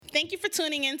Thank you for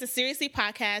tuning in to Seriously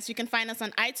Podcast. You can find us on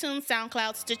iTunes,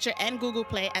 SoundCloud, Stitcher, and Google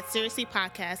Play at Seriously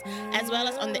Podcast, as well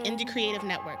as on the Indie Creative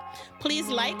Network. Please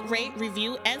like, rate,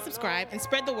 review, and subscribe, and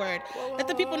spread the word. Let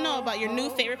the people know about your new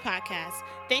favorite podcast.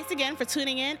 Thanks again for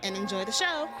tuning in, and enjoy the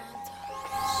show.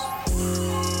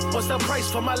 What's the price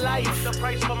for my life? What's the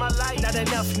price for my life? Not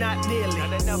enough, not nearly.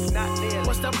 Not enough, not nearly.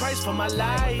 What's the price for my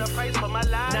life? What's the price for my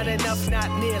life? Not enough,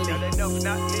 not nearly. Not enough,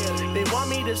 not nearly. They want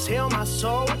me to sell my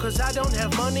soul, cause I don't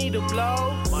have money to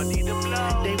blow. Money to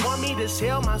blow. They want me to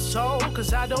sell my soul,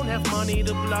 cause I don't have money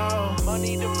to blow.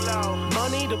 Money to blow.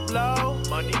 Money to blow.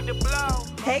 Money to blow.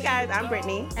 Hey guys, I'm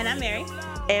Brittany. And I'm Mary.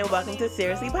 And welcome to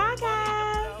Seriously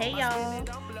Podcast. Hey y'all.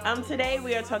 Today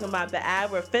we are talking about the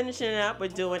ad. We're finishing it up. We're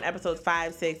doing episodes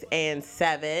 5, 6, and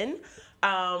 7.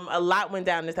 A lot went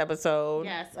down this episode.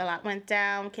 Yes, a lot went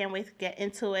down. Can't wait to get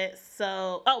into it.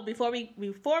 So, before we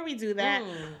do that,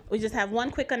 we just have one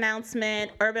quick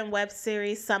announcement. Urban Web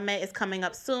Series Summit is coming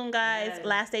up soon, guys. Yes.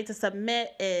 Last day to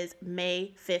submit is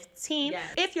May 15th.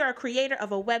 Yes. If you're a creator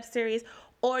of a web series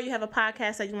or you have a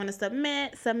podcast that you want to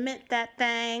submit that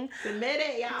thing. Submit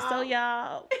it, y'all. So,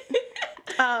 y'all.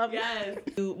 Yes.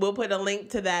 We'll put a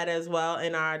link to that as well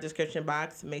in our description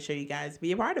box. Make sure you guys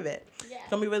be a part of it. Yeah. It's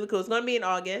going to be really cool. It's going to be in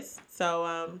August.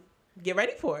 So get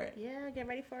ready for it. Yeah, get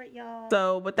ready for it, y'all.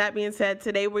 So with that being said,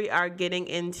 today we are getting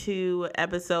into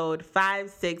episode 5,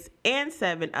 6, and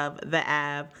 7 of The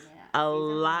Av.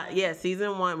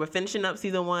 Season 1. We're finishing up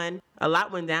season 1. A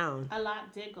lot went down. A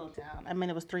lot did go down. I mean,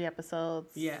 it was 3 episodes.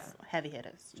 Yeah. Heavy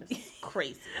hitters. Just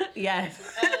crazy. Yes.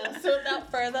 So without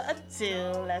further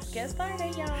ado, let's get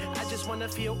started, y'all. I just wanna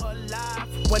feel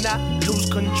alive when I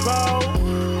lose control.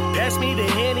 Pass me the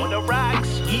Henny on the rocks,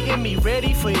 getting me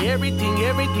ready for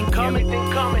everything coming.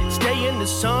 Stay in the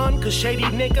sun, cause shady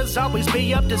niggas always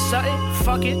be up to something.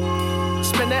 Fuck it.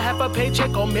 Spend a half a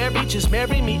paycheck on Mary, just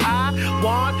marry me. I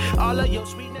want all of your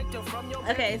sweet nectar from your.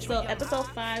 Okay, so episode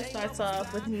 5 starts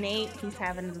off with Nate. He's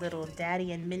having a little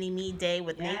daddy and mini-me day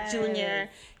with Nate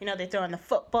Jr. You know, they're throwing the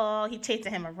football. He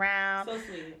chasing him around. So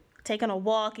sweet. Taking a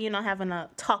walk, you know, having a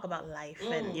talk about life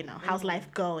and, you know, how's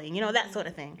life going, you know, that sort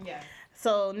of thing. Yeah.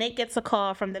 So Nate gets a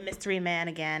call from the mystery man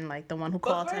again, like the one who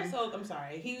called him. I'm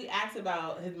sorry. He asked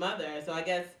about his mother, so I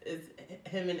guess is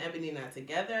him and Ebony not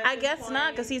together? I guess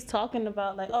not, because he's talking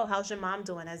about, like, oh, how's your mom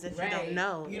doing, as if you don't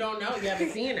know. You don't know. You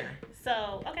haven't seen her.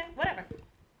 So, okay, whatever.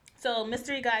 So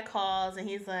mystery guy calls, and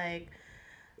he's like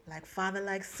father,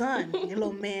 like son. Your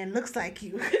little man looks like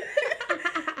you.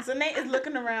 So Nate is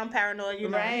looking around paranoid, you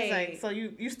know. Right. He's like, so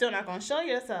you still not going to show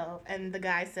yourself? And the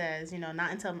guy says, you know,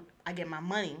 not until I get my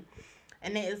money.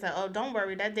 And Nate is like, oh, don't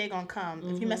worry, that day gonna come.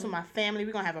 If you mess with my family,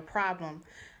 we're gonna have a problem.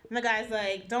 And the guy's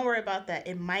like, don't worry about that.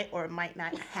 It might or it might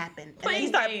not happen. And then he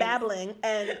starts babbling,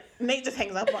 and Nate just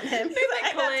hangs up on him. He's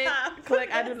like,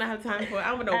 click, I do not have time for it.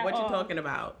 I don't know what you're talking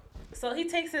about. So he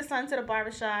takes his son to the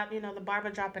barbershop, you know, the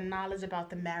barber dropping knowledge about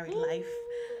the married life.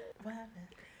 What happened?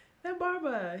 That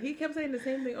barber, he kept saying the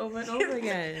same thing over and over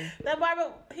again. That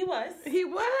barber, he was.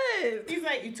 He's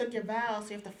like, you took your vows, so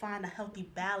you have to find a healthy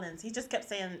balance. He just kept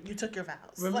saying, you took your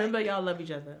vows. Remember, y'all love each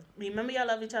other. Remember, y'all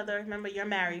love each other. Remember, you're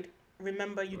married.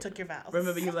 Remember, you took your vows.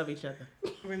 Remember, you love each other.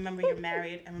 Remember, you're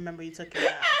married. And remember, you took your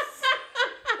vows.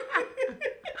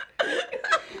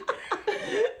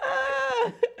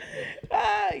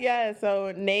 Yeah,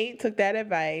 so Nate took that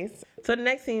advice. So the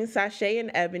next scene, Sashay and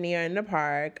Ebony are in the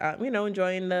park, you know,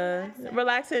 enjoying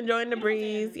relaxing, enjoying the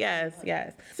breeze. Yes.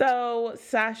 So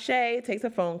Sashay takes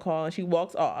a phone call and she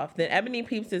walks off. Then Ebony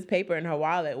peeps this paper in her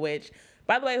wallet, which,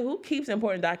 by the way, who keeps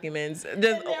important documents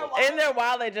just in their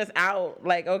wallet just out?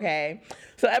 Like, okay.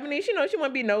 So Ebony, she knows she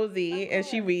want to be nosy and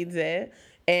she reads it,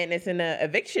 and it's an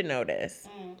eviction notice.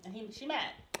 And she mad.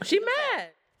 She mad.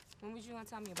 When was you gonna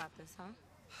tell me about this, huh?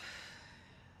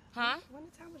 Huh? When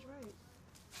the time was right.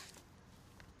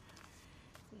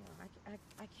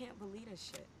 I can't believe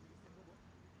this shit.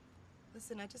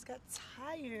 Listen, I just got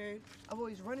tired of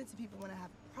always running to people when I have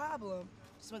a problem.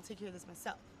 Just want to take care of this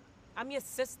myself. I'm your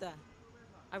sister,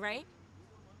 all right?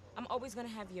 I'm always gonna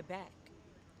have your back.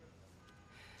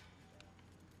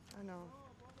 I know,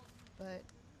 but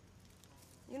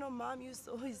you know, Mom used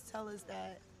to always tell us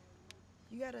that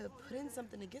you gotta put in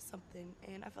something to get something,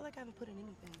 and I feel like I haven't put in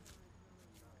anything.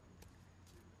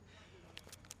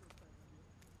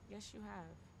 Yes, you have.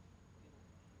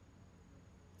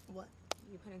 What?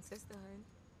 You put in sisterhood,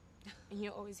 and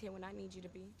you're always here when I need you to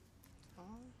be. Oh,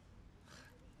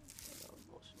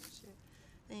 emotional shit.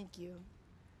 Thank you.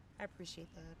 I appreciate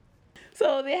that.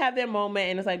 So they have their moment,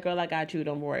 and it's like, girl, I got you.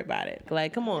 Don't worry about it.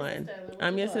 Like, come on.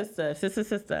 I'm your sister.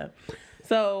 Sister.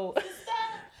 So,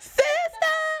 sister!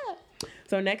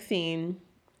 So next scene,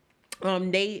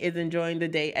 Nate is enjoying the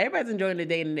day. Everybody's enjoying the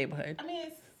day in the neighborhood. I mean,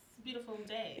 it's a beautiful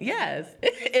day. Yes,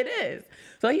 it is.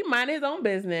 So he minded his own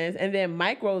business, and then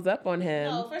Mike rolls up on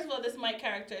him. No, first of all, this Mike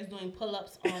character is doing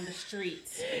pull-ups on the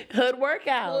streets. Hood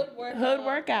workout. Hood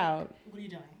Workout. What are you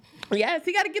doing? Yes,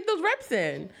 he got to get those reps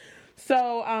in.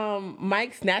 So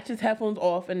Mike snatches headphones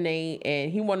off of Nate,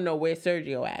 and he want to know where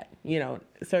Sergio at. You know,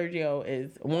 Sergio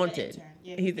is wanted.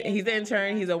 Yeah, he's an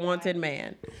intern. He's a wanted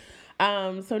man.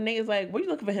 So Nate is like, what are you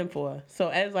looking for him for? So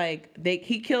Ed's like,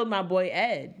 he killed my boy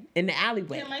Ed in the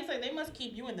alleyway. Yeah, Mike's like, they must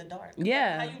keep you in the dark.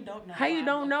 Yeah. How you don't know? How you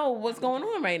don't know what's going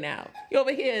on right now? You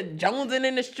over here jonesing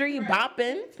in the street,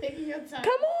 bopping. Taking your time.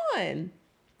 Come on.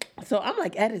 So I'm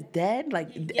like, Ed is dead? Like,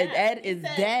 Yes, Ed he is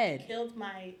said dead. He killed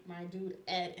my dude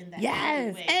Ed in that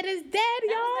Yes, alleyway. Ed is dead, That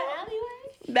y'all.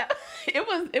 was the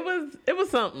alleyway? It was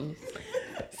something.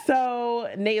 So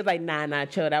Nate was like, nah,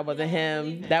 chill. That wasn't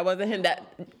him. That wasn't him. That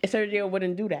Sergio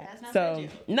wouldn't do that. That's not So Sergio.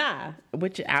 nah,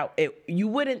 you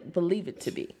wouldn't believe it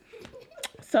to be.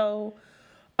 So,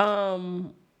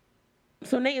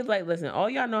 so Nate is like, listen, all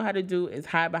y'all know how to do is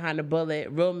hide behind a bullet.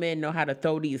 Real men know how to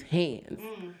throw these hands.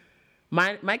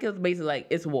 Mike is basically like,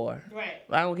 it's war. Right.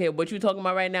 I don't care what you're talking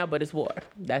about right now, but it's war.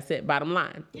 That's it. Bottom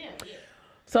line. Yeah.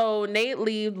 So Nate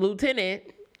leaves Lieutenant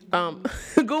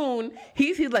Goon.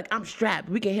 He's like, I'm strapped.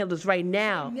 We can handle this right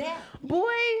now. Yeah.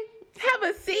 Boy, have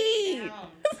a seat.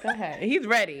 Go ahead. He's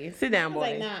ready. Sit down, I boy. was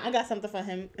like, nah, I got something for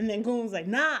him. And then Goon's like,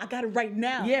 nah, I got it right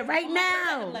now. Yeah, right I'm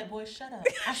now. like, boy, shut up.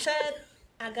 I said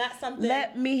I got something.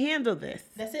 Let me handle this.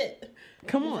 That's it.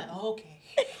 Come He's on. like, oh, okay.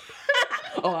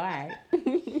 Oh, all right.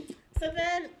 So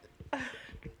then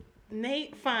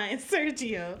Nate finds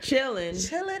Sergio Chilling.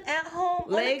 at home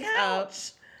Legs on the up.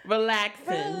 couch.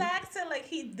 Relaxing. Like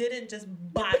he didn't just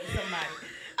body somebody.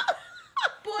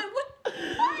 Boy, what?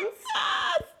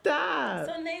 Stop.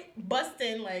 So Nate busts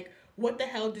in like, what the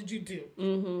hell did you do?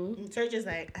 Mm-hmm. And Sergio's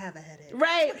like, I have a headache.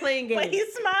 Right, playing games. But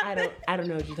he's smiling. I don't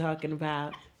know what you're talking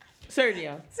about.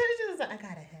 Sergio. Sergio's like, I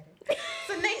got a headache.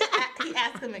 So Nate, he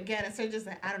asks him again, and Sergio's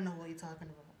like, I don't know what you're talking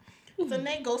about. So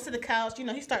Nate goes to the couch,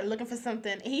 he started looking for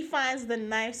something, and he finds the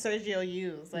knife Sergio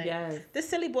used. Like, Yes. This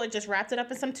silly boy just wrapped it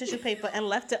up in some tissue paper and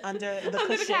left it under the Under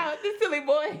cushion. the couch. This silly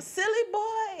boy. Silly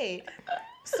boy.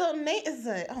 So Nate is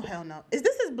like, oh, hell no. Is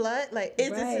this his blood? Like,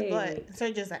 is this his blood? Right. And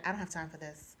Sergio's like, I don't have time for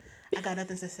this. I got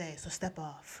nothing to say, so step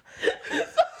off.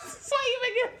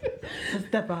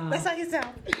 Step off. That's how he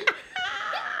sounds.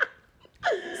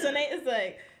 So Nate is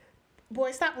like,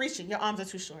 boy, stop reaching. Your arms are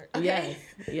too short. Okay?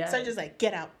 Yes. Sergio's like,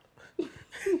 get out.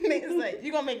 Nate is like,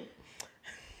 you gonna make...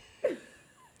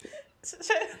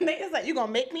 Nate is like, you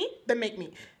gonna make me? Then make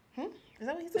me. Is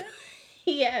that what he said?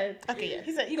 Yes. Okay, yeah.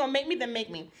 He said, you gonna make me? Then make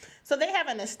me. So they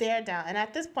having a stare down. And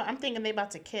at this point, I'm thinking they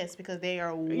about to kiss because they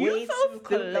are way You so too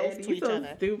close to stupid. You each so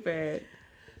other. stupid.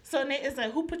 So Nate is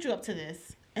like, who put you up to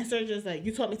this? And Sergio's like,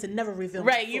 you taught me to never reveal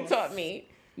Right, my you source. taught me.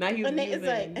 Now he's And Nate is using-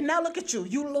 like, and now look at you.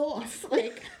 You lost.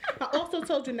 Like, I also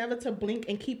told you never to blink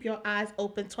and keep your eyes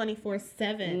open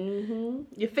 24/7.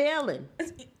 You're failing.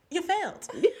 You failed.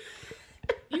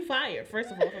 You fired,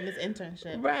 first of all, from this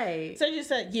internship. Right. So you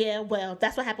said, yeah, well,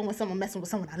 that's what happened when someone messing with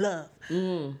someone I love.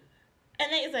 And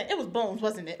Nate's like, it was Bones,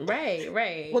 wasn't it?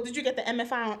 Right. Well, did you get the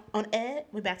MFI on Ed?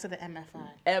 We're back to the MFI.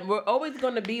 And we're always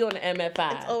going to be on the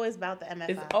MFI. It's always about the MFI.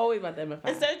 It's always about the MFI.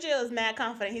 And Sergio is mad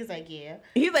confident. He's like, yeah.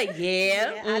 He's like,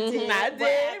 yeah, I did. I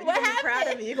did. What You're gonna be proud of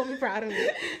happened? me. You're gonna be proud of me.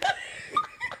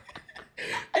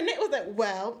 And Nate was like,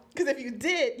 well, because if you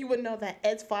did, you would know that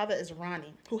Ed's father is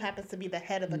Ronnie, who happens to be the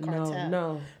head of the cartel.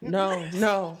 No,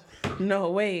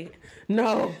 wait.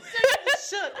 No.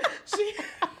 Shook.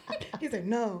 He's like,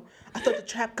 no, I thought the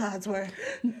trap gods were.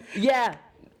 Yeah.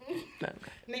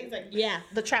 Nate's like, yeah,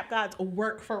 the trap gods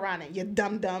work for Ronnie. You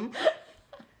dumb.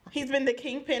 He's been the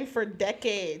kingpin for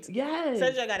decades. Yes.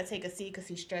 Sergio got to take a seat because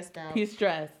he's stressed out. He's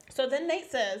stressed. So then Nate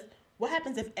says, what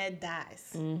happens if Ed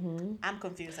dies? I'm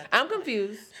confused. I'm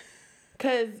confused.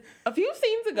 Because a few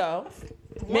scenes ago,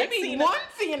 maybe one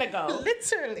scene ago,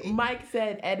 Literally. Mike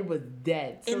said Ed was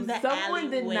dead. So In the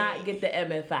someone did alleyway. not get the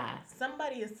MFI.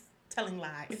 Somebody is telling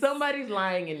lies. Somebody's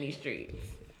lying in these streets.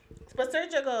 But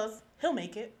Sergio goes, he'll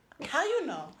make it. How you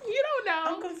know? You don't know.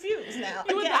 I'm confused now.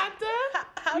 You a Again, doctor?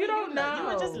 How You do don't know. You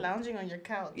were just lounging on your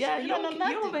couch. Yeah, you don't know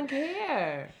nothing. You don't even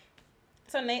care.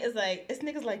 So Nate is like, it's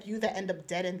niggas like you that end up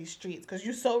dead in these streets because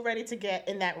you're so ready to get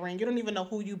in that ring. You don't even know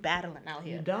who you battling out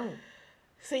here. You don't.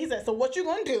 So he said, so what you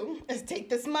gonna do is take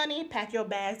this money, pack your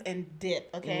bags, and dip,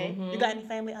 okay? You got any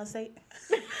family out state?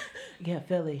 Yeah,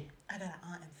 Philly. I got an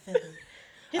aunt in Philly.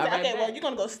 He's All like, right, okay, well, bet. you're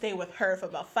gonna go stay with her for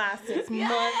about 5-6 months.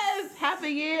 Yes, half a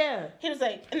year. He was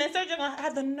like, and then Sergio gonna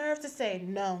have the nerve to say,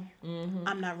 no,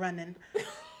 I'm not running.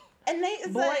 And Nate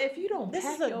is Boy, like, if you don't this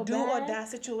pack is a your do or bag- die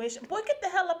situation. Boy, get the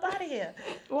hell up out of here.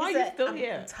 Why He are you said, still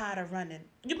here? I'm tired of running.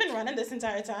 You've been running this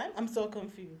entire time? I'm so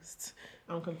confused.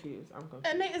 I'm confused.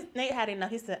 And Nate had enough.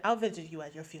 He said, I'll visit you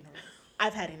at your funeral.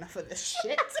 I've had enough of this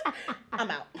shit. I'm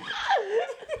out.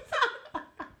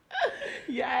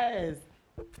 Yes.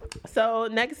 So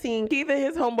next scene, Keith and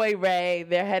his homeboy Ray,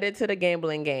 they're headed to the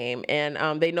gambling game,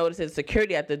 and they notice there's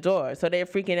security at the door. So they're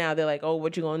freaking out. They're like, "Oh,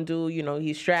 what you gonna do?" You know,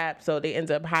 he's strapped. So they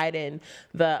end up hiding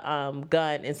the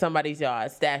gun in somebody's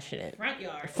yard, stashing it. Front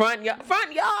yard. Front yard.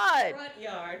 Front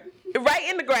yard. Right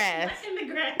in the grass. In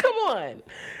the grass. Come on.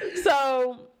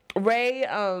 So Ray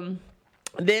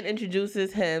then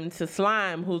introduces him to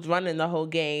Slime, who's running the whole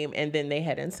game, and then they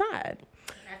head inside.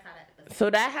 So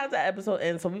that how the episode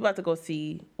ends. So we about to go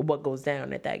see what goes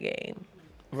down at that game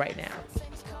right now.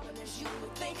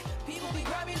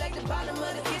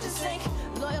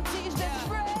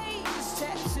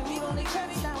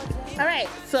 All right,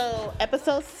 so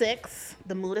episode 6,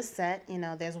 the mood is set. You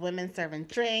know, there's women serving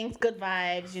drinks, good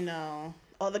vibes. You know,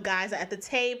 all the guys are at the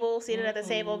table, seated at the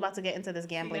table, about to get into this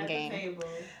gambling game.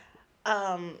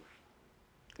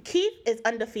 Keith is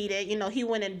undefeated. You know, he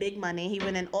winning big money. He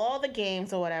winning all the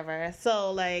games or whatever.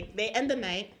 So like they end the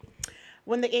night.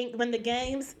 When the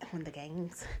games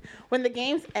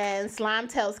end, Slime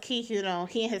tells Keith, you know,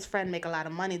 he and his friend make a lot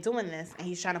of money doing this, and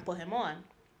he's trying to put him on.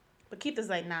 But Keith is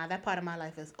like, nah, that part of my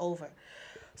life is over.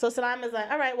 So Slime is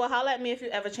like, all right, well, holla at me if you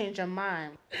ever change your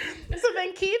mind. So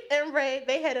then Keith and Ray,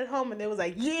 they headed home, and they was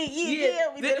like, yeah.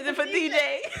 We This did is for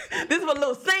DJ. This is for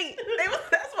Lil Saint.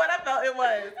 That's what I felt it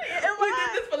was. We did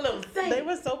this for Lil Saint. They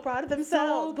were so proud of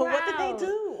themselves. So but what did proud. they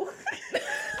do?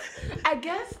 I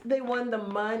guess they won the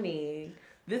money.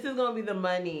 This is gonna be the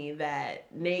money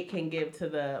that Nate can give to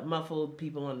the muffled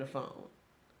people on the phone.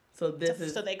 So this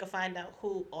is so they could find out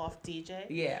who off DJ.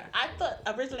 Yeah. I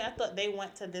thought they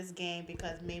went to this game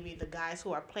because maybe the guys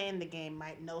who are playing the game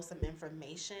might know some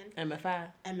information. MFI.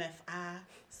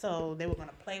 So they were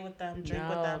gonna play with them, drink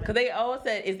with them. Because they always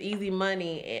said it's easy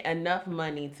money, enough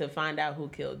money to find out who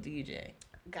killed DJ.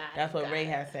 That's what Ray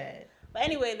has said. But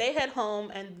anyway, they head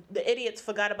home, and the idiots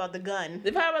forgot about the gun.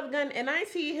 They forgot about the gun, and I ain't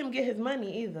see him get his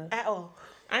money either. At all.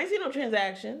 I ain't see no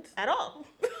transactions. At all.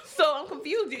 So I'm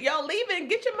confused. Y'all leaving?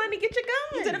 Get your money, get your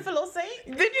gun. You did it for Lil Saint?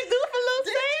 Did you do it for Lil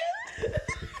Saint?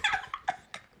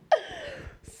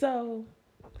 So,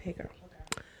 hey girl.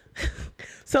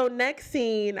 So next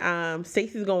scene,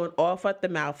 Stacey's going off at the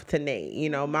mouth to Nate. You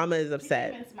know, Mama is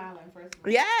upset. She's been smiling first.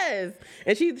 Yes,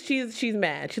 and she's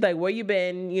mad. She's like, "Where you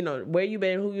been? You know, where you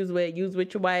been? Who you was with? You was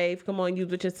with your wife? Come on, you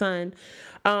was with your son."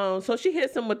 So she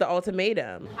hits him with the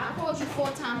ultimatum. I called you 4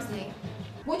 times, Nate.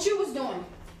 What you was doing?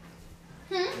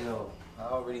 Yo, I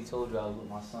already told you I was with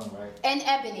my son, right? And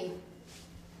Ebony.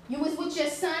 You was with your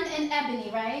son and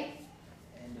Ebony, right?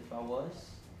 And if I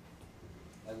was,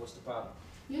 like, what's the problem?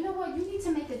 You know what? You need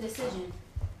to make a decision.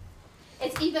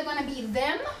 It's either gonna be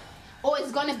them or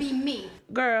it's gonna be me.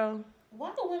 Girl.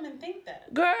 Why do women think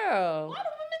that? Girl. Why do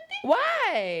women think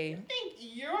Why? that? Think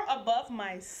you're above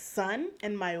my son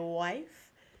and my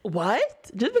wife?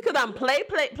 What? Just because I'm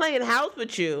playing house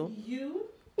with you? You?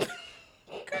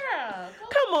 Girl.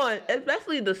 Come on,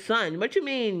 especially the son. What you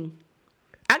mean?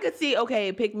 I could see,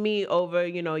 okay, pick me over,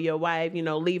 you know, your wife, you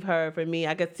know, leave her for me.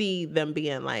 I could see them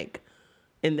being like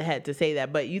in the head to say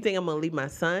that. But you think I'm going to leave my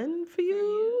son for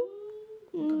you?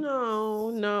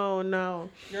 No.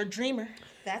 You're a dreamer.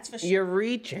 That's for sure. You're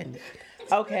reaching.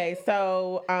 Okay,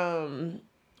 so, I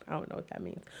don't know what that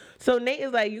means. So Nate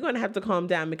is like, you're going to have to calm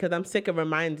down because I'm sick of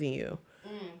reminding you.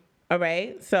 All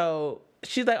right? So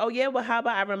she's like, oh, yeah, well, how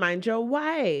about I remind your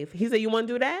wife? He said, you want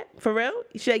to do that? For real?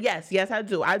 She said, yes, I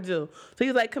do. So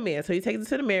he's like, come here. So he takes her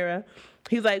to the mirror.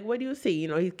 He's like, what do you see? You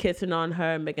know, he's kissing on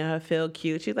her, making her feel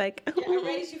cute. She's like,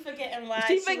 already she forgetting why.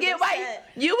 She forget why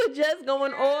you were just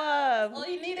going off. All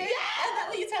you needed? Yeah. Is that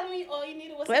what you telling me? All you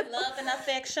needed was some love and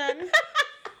affection?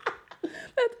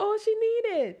 That's all she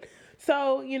needed.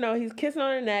 So, you know, he's kissing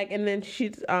on her neck, and then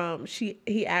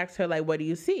he asks her, like, what do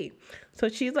you see? So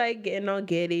she's like getting all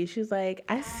giddy. She's like,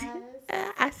 I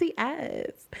see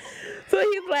eyes. So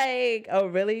he's like, oh,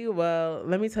 really? Well,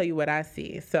 let me tell you what I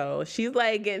see. So she's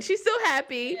like, and she's still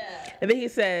happy. Yeah. And then he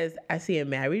says, I see a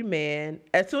married man.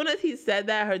 As soon as he said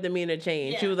that, her demeanor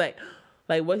changed. Yeah. She was like,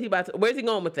 where's he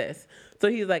going with this? So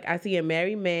he's like, I see a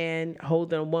married man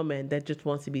holding a woman that just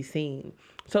wants to be seen.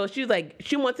 So she's like,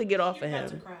 she wants to get off of him.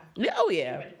 To cry. Yeah, oh,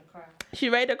 yeah. She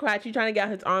ready to cry. She's trying to get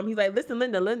out his arm. He's like, listen,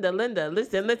 Linda, listen. Let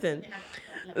me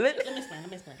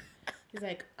explain. He's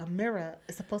like, a mirror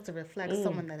is supposed to reflect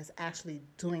someone that is actually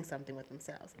doing something with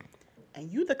themselves.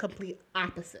 And you the complete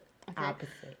opposite. Okay?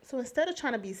 Opposite. So instead of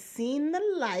trying to be seen in the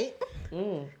light,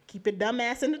 keep your dumb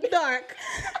ass in the dark.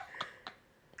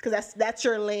 Because that's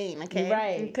your lane, okay?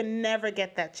 Right. You can never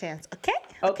get that chance, okay?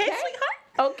 Okay,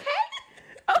 sweetheart? Okay.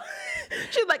 Oh,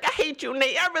 she's like, I hate you,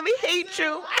 Nate. I really hate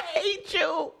you. I hate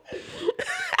you.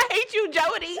 I hate you,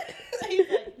 Jody. He's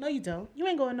like, no, you don't. You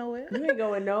ain't going nowhere. You ain't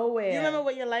going nowhere. You remember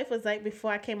what your life was like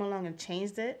before I came along and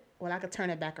changed it? Well, I could turn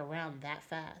it back around that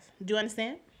fast. Do you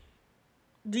understand?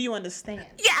 Do you understand?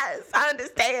 Yes, I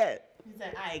understand. He's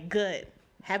like, all right, good.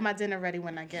 Have my dinner ready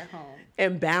when I get home.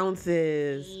 And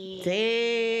bounces.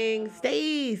 Dang,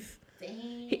 Stace.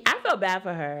 I felt bad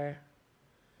for her.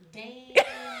 Damn.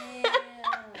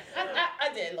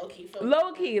 I did low-key feel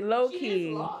Low-key. She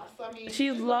is lost. I mean,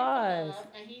 She's lost.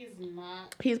 And he's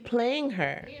not. He's playing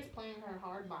her. He is playing her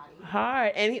hard body.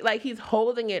 Hard. And he's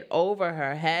holding it over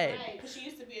her head. Right, because she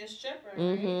used to be a stripper, right?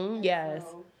 Mm-hmm, yes.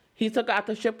 So, He took her out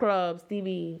the strip club,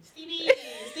 Stevie,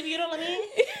 you don't let me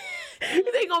in?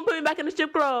 They gonna put me back in the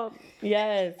strip club.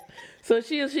 Yes. So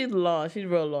she's lost. She's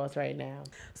real lost right now.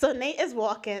 So Nate is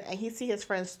walking and he see his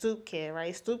friend Stoop Kid,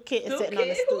 right? Stoop Kid is sitting on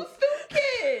the stoop. Who's Stoop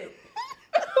Kid?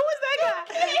 Who is that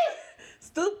guy?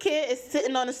 Stoop Kid is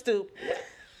sitting on the stoop.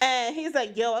 And he's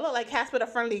like, yo, I look like Casper the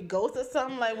Friendly Ghost or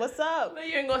something. Like, what's up?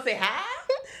 You ain't gonna say hi?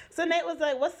 So Nate was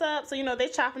like, what's up? So, they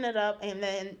chopping it up. And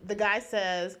then the guy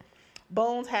says,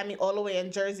 Bones had me all the way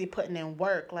in Jersey putting in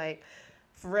work. Like,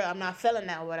 for real, I'm not feeling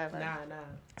that or whatever. Nah.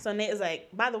 So Nate is like,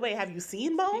 by the way, have you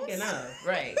seen Bones? Speaking of,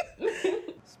 right.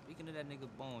 Speaking of that nigga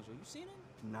Bones, yo, you seen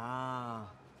him? Nah.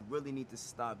 Really need to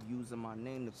stop using my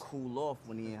name to cool off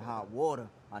when he in hot water.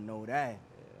 I know that.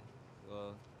 Yeah.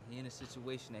 Well, he in a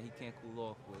situation that he can't cool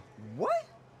off with. What?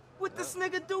 What this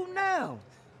nigga do now?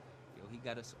 Yo, he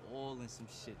got us all in some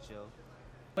shit, yo.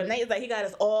 But Nate's like, he got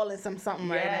us all in something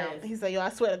right now. Yes. He's like, yo, I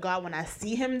swear to God, when I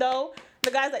see him, though,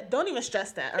 the guy's like, don't even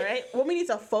stress that, all right? What we need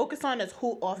to focus on is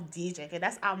who off DJ, okay?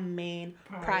 That's our main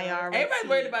priority. Everybody's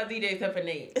worried about DJ except for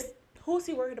Nate. Who's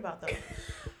he worried about, though? I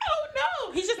don't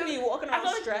know. He's just be walking I around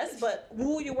feel like- stressed, but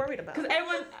who are you worried about? Because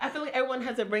I feel like everyone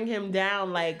has to bring him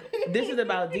down. Like, this is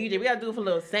about DJ. We gotta do it for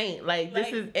Lil Saint. Like,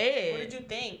 this is it. What did you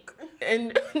think?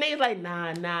 And Nate's like,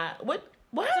 nah. What?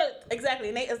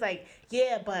 Exactly. Nate is like,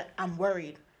 yeah, but I'm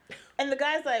worried. And the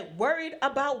guy's like, worried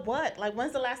about what? Like,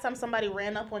 when's the last time somebody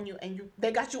ran up on you and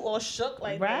they got you all shook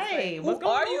like this? Right. Like, What's who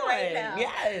going are you on? right now?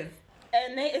 Yes.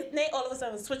 And Nate all of a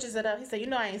sudden switches it up. He said,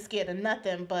 I ain't scared of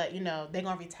nothing, but, they're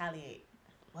going to retaliate.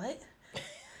 What?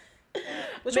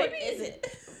 Which one is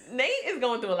it? Nate is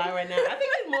going through a lot right now. I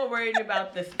think he's more worried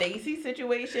about the Stacy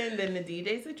situation than the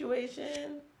DJ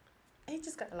situation. He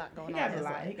just got a lot going He on. got a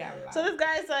lot. So this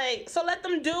guy's like, so let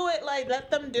them do it. Like, let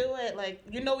them do it. Like,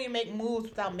 we make moves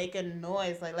without making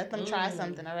noise. Like, let them try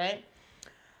something, all right?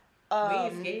 We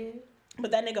ain't scared.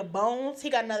 But that nigga Bones, he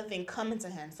got another thing coming to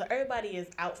him. So everybody is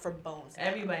out for Bones.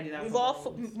 Everybody's out We've for all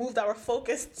Bones. moved our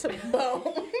focus to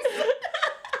Bones.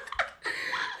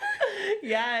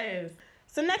 Yes.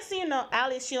 So next thing you know,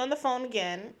 Allie, she on the phone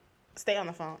again. Stay on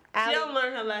the phone. Allie, She'll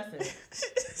learn her lesson.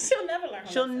 she'll never learn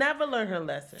her She'll lesson. never learn her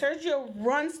lesson. Sergio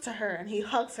runs to her and he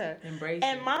hugs her. Embrace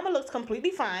And it. Mama looks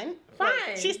completely fine. Like,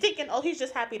 Fine. she's thinking, oh, he's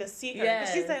just happy to see her. Yes.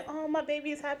 But she's like, oh, my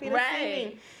baby is happy to see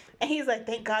Right. me. And he's like,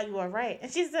 thank God you are right.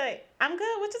 And she's like, I'm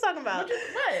good. What you talking about?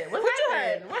 What's What you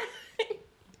happening? heard?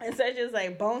 And Sergio's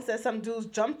like, Bones said some dudes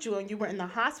jumped you and you were in the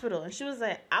hospital. And she was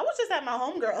like, I was just at my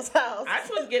homegirl's house. I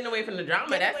just was getting away from the drama.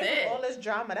 Getting That's away from it. all this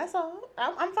drama. That's all.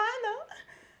 I'm fine though.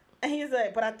 And he's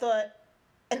like, but I thought.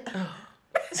 And,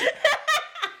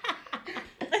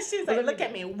 and she's like, look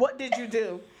at me. What did you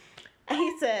do? And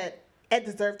he said, Ed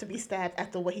deserved to be stabbed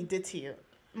after what he did to you.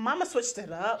 Mama switched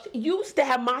it up. You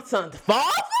stabbed my son's father?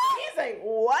 He's like,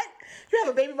 what? You have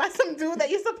a baby by some dude that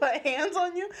used to put hands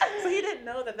on you? So he didn't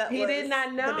know that He was did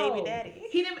not know. the baby daddy.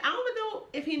 He didn't. I don't know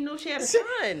if he knew she had a son.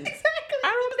 Exactly.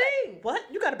 I don't think. What?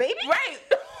 You got a baby? Right.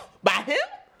 By him?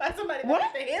 By somebody What?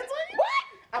 that put their hands on you? What?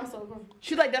 I'm so confused.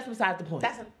 She's like, that's besides the point.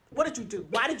 What did you do?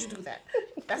 Why did you do that?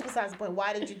 That's besides the point.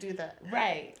 Why did you do that?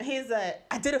 Right. He's like,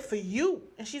 I did it for you.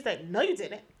 And she's like, no, you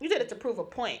didn't. You did it to prove a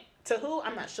point. To who?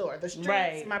 I'm not sure. The streets,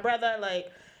 Right. my brother,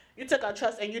 like, you took our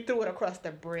trust and you threw it across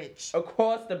the bridge.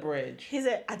 Across the bridge. He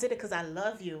said, I did it because I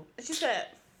love you. And she said,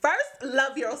 first,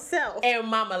 love yourself. And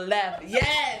Mama left.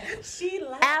 Yes. She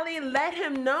left. Allie, let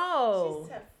him know. She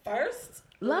said, first,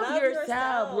 Love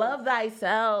yourself. Love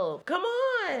thyself. Come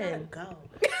Gotta on. go.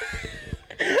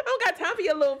 I don't got time for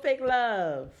your little fake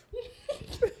love.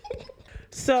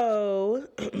 So,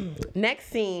 next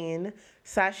scene,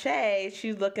 Sashay,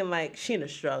 she's looking like she in a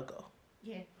struggle.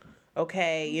 Yeah.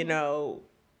 Okay,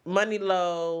 money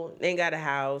low, ain't got a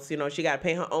house. You know, she got to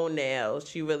pay her own nails.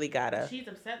 She really got to. She's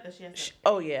upset that she has to.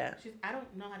 Oh, yeah. I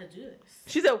don't know how to do this.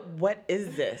 She said, what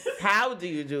is this? How do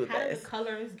you do How do this? the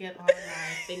colors get on my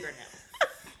fingernails?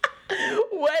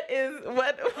 What?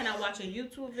 Can I watch a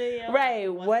YouTube video? Right.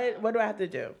 What do I have to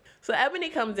do? So Ebony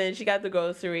comes in. She got the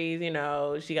groceries. You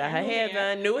know, she got her hair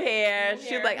done, new hair.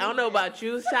 She's like, I don't know about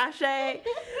you, Sashay.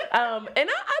 And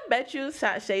I bet you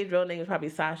Sashay's real name is probably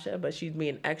Sasha, but she's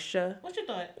being extra. What you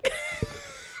thought?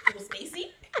 It was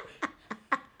Stacy?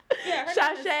 Yeah, her name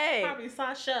Sashay. is probably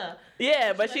Sasha.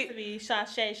 Yeah, but She likes to be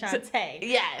Sashay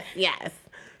Shantae. Yes.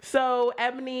 So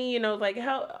Ebony, you know, like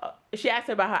she asked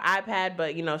her about her iPad,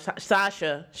 but you know,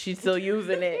 Sasha, she's still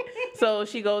using it. So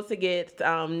she goes to get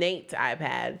Nate's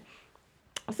iPad.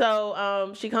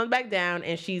 So she comes back down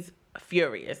and she's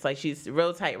furious. Like she's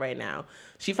real tight right now.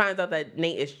 She finds out that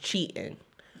Nate is cheating.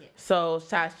 Yeah. So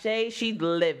Sashay, she's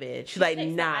livid. She's like,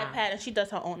 takes nah. the iPad and she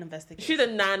does her own investigation. She's a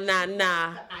nah. The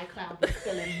iCloud is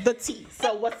spilling the tea.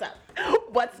 So what's up?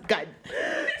 What's good?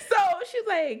 So she's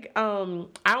like, I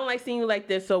don't like seeing you like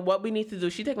this. So what we need to do?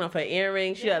 She taking off her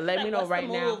earrings. She let me know right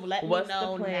now. What's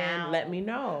the plan? Let me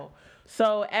know.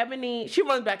 So Ebony, she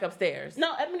runs back upstairs.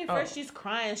 No, Ebony first, she's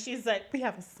crying. She's like, we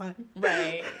have a son.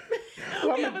 Right.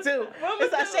 What am I do?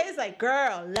 And Sashay's like,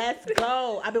 girl, let's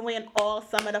go. I've been waiting all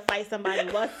summer to fight somebody.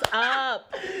 What's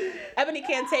up? Ebony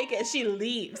can't take it and she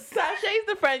leaves. Sashay's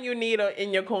the friend you need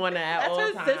in your corner at all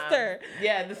times. That's her sister.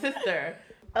 Yeah, the sister.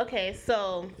 Okay,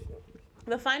 so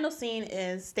the final scene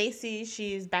is Stacy.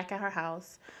 She's back at her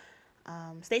house.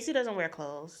 Stacy doesn't wear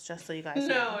clothes, just so you guys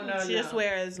know. No. She just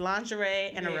wears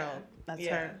lingerie and a robe.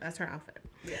 That's her outfit.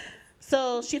 Yeah.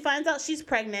 So she finds out she's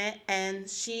pregnant and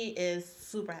she is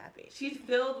super happy. She's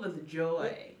filled with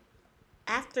joy.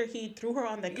 After he threw her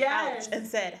on the couch and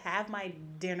said, have my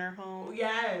dinner home.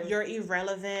 Yes. You're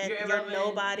irrelevant. You're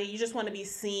nobody. You just want to be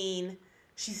seen.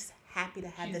 She's happy to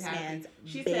have this man's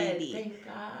she baby. Said, thank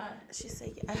God. She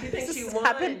said, yeah. She thinks she won.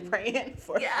 I've been praying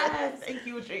for Yes. Thank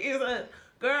you, Jesus.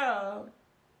 Girl.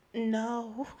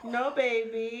 No. No,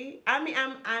 baby. I mean,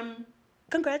 I'm.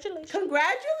 Congratulations.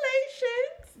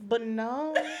 But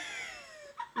no.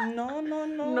 No,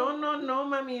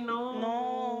 mommy,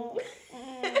 no.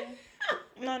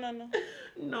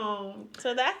 No.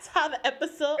 So that's how the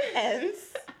episode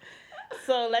ends.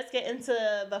 So let's get into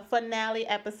the finale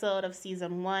episode of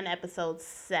season 1, episode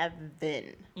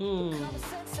 7.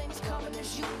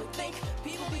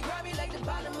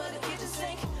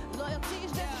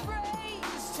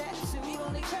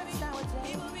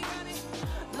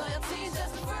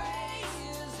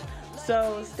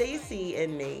 So Stacy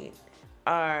and Nate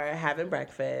are having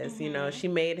breakfast. You know, she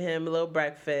made him a little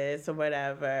breakfast or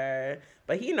whatever.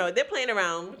 But you know, they're playing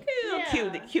around,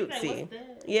 cutesy.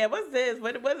 What's this?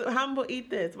 How am I gonna eat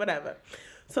this? Whatever.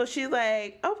 So she's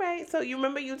like, all right. So you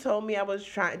remember you told me I was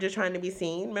just trying to be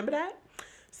seen. Remember that?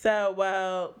 So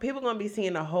well, people gonna be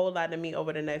seeing a whole lot of me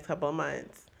over the next couple of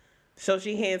months. So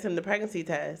she hands him the pregnancy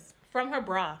test From her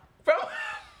bra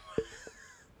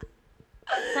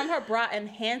and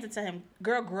hands it to him.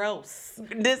 Girl, gross.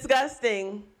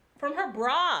 Disgusting. From her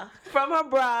bra.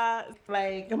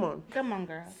 Like, come on,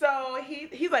 girl. So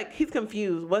he's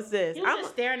confused. What's this? He was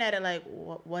just staring at it like,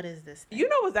 what is this thing? You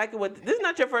know exactly what. This is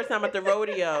not your first time at the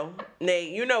rodeo,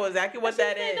 Nate. You know exactly what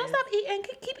that is. Don't stop eating.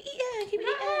 Keep eating.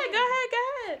 Go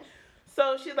ahead.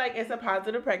 So she's like, it's a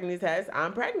positive pregnancy test.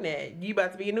 I'm pregnant. You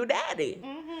about to be a new daddy.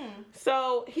 Mm-hmm.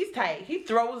 So he's tight. He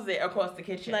throws it across the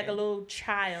kitchen like a little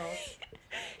child.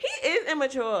 He is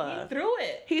immature.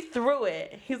 He threw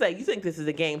it. He's like, you think this is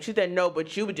a game? She said, no,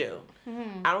 but you do.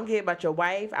 Mm-hmm. I don't care about your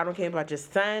wife. I don't care about your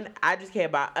son. I just care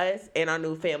about us and our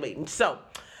new family. So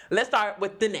let's start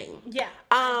with the name. Yeah.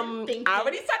 I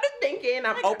already started thinking.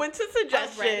 I'm open to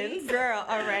suggestions.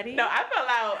 Already? No, I fell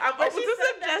out. I'm open to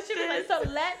suggestions. She was like, so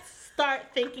let's start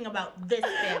thinking about this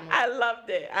family. I loved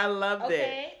it.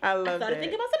 Okay. I started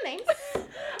thinking about some names.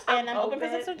 And I'm open for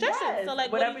some suggestions. Yes. So,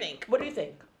 like, whatever, what do you think? What do you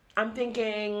think? I'm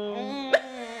thinking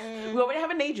we already have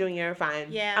a Nate Jr. Fine.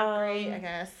 Yeah, great,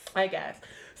 I guess.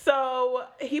 So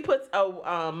he puts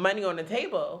money on the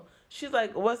table. She's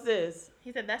like, "What's this?"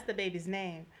 He said, "That's the baby's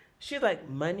name." She's like,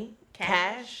 "Money,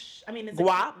 cash. I mean, it's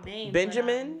guap, a name,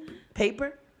 Benjamin,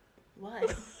 paper."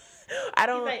 What? I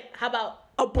don't. He's like, "How about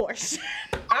abortion?"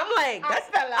 I'm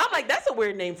like, that's a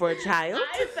weird name for a child.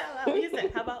 I fell out. He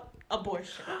said, "How about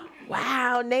abortion?"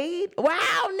 Wow, Nate.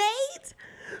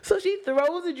 So she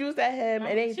throws the juice at him,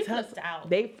 and they flipped out.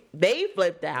 They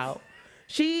flipped out.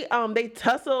 They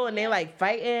tussle and they like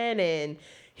fighting, and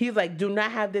he's like, "Do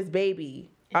not have this baby.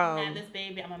 If you have this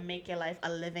baby, I'm gonna make your life a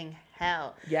living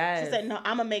hell." Yes. She said, "No,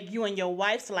 I'm gonna make you and your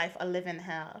wife's life a living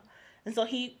hell." And so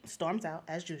he storms out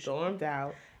as usual. Stormed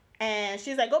out. And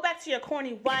she's like, go back to your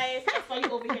corny wife. That's why you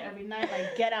over here every night.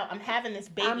 Like, get out. I'm having this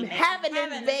baby. I'm man. having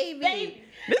this baby.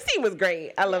 This scene was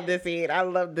great. I love this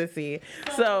scene.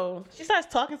 So she starts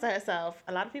talking to herself.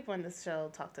 A lot of people in this show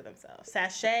talk to themselves.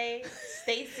 Sashay,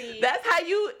 Stacy. that's how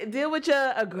you deal with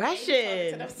your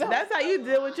aggression. That's how you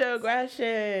deal with your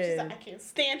aggression. She's like, I can't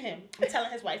stand him. I'm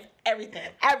telling his wife everything.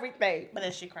 Everything. But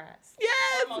then she cries.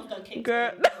 Yes. Hormones don't kick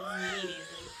Girl. in immediately.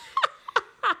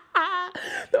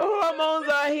 The hormones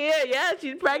are here. Yes,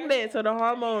 she's pregnant. So the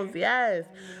hormones, yes.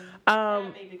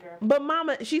 Baby girl. But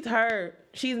mama, she's hurt.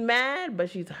 She's mad, but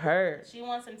she's hurt. She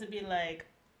wants him to be like,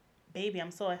 baby,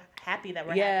 I'm so happy that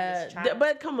we're having Yeah, this child.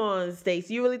 but come on,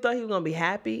 Stacey. You really thought he was gonna be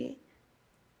happy?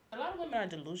 A lot of women are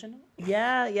delusional.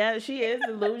 Yeah, she is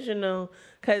delusional.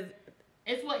 Cause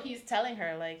It's what he's telling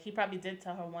her. Like, he probably did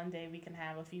tell her one day we can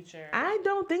have a future. I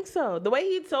don't think so. The way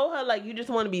he told her, like, you just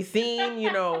want to be seen,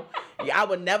 you know, I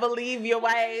would never leave your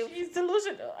wife. She's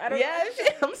delusional. I don't Yeah,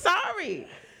 know. I'm sorry.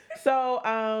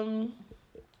 So,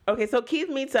 okay, so Keith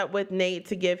meets up with Nate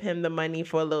to give him the money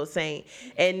for Lil Saint.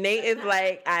 And Nate is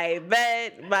like, I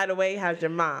bet, by the way, how's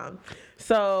your mom?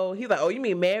 So he's like, oh, you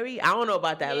mean Mary? I don't know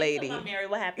about that lady. Mary,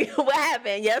 what happened? What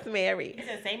happened? Yes, Mary. He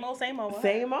said, same old, same old. What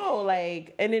Same old,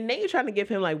 like, and then Nate trying to give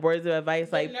him, like, words of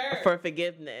advice, like, nerve. for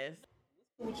forgiveness.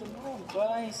 With your mom, bro.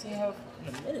 I ain't seen her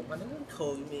in a minute, my nigga.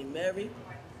 Cool, you mean Mary?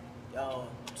 Yo,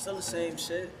 still the same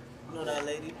shit. You know that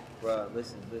lady? Bro,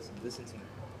 listen to me. You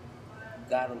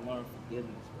gotta learn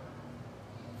forgiveness, bro.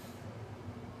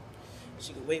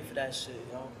 She can wait for that shit,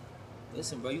 yo.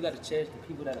 Listen, bro, you gotta cherish the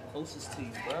people that are closest to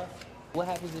you, bro. What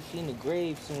happens if she in the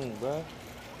grave soon, bro?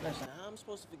 Listen, how I'm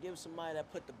supposed to forgive somebody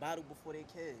that put the bottle before their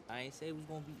kid? I ain't say it was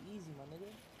gonna be easy, my nigga.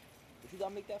 But you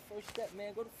gotta make that first step,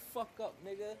 man. Go the fuck up,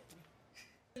 nigga.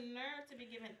 The nerve to be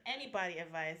giving anybody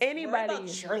advice. Anybody. Worry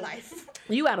about your life.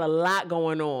 You got a lot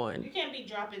going on. You can't be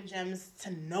dropping gems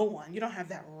to no one. You don't have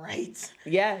that right.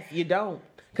 Yes, you don't.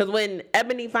 Because when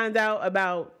Ebony finds out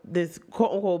about this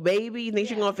quote-unquote baby, you think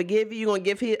she's going to forgive you? You're going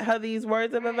to give her these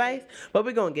words of advice? But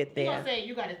we're going to get You there. gonna say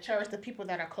you gotta cherish the people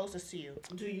that are closest to you.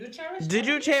 Do you cherish Did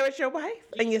them? you cherish your wife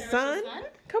Do and you your cherish son? your son?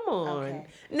 Come on. Okay.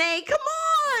 Nate, come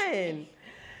on.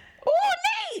 Oh,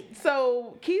 Nate.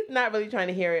 So Keith's not really trying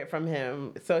to hear it from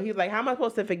him. So he's like, how am I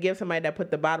supposed to forgive somebody that put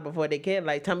the bottle before their kid?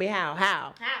 Like, tell me how.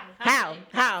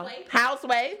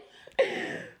 Houseway.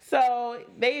 So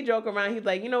they joke around. He's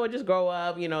like, you know what? Just grow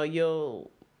up. You know, you'll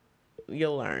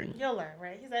learn. You'll learn,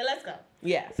 right? He's like, let's go.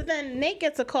 Yeah. So then Nate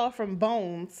gets a call from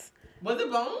Bones. Was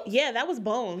it Bones? Yeah, that was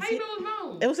Bones. How you know it was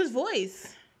Bones? It was his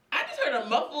voice. I just heard a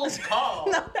muffled call.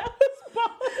 No, that was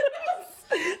Bones.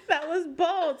 That was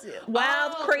Bones.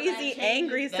 Wild, crazy,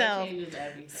 angry self.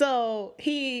 So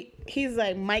he's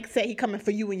like, Mike said he coming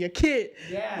for you and your kid.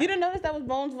 Yeah. You didn't notice that was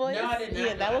Bones' voice? No, I did not.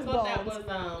 Yeah, that was Bones. That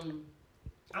was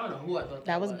I don't know who I thought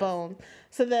That was Bones.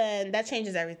 So then that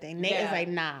changes everything. Nate is like,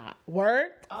 nah,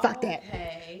 word, fuck that.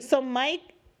 So Mike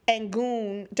and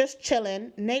Goon just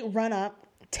chilling. Nate run up,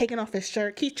 taking off his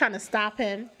shirt. He's trying to stop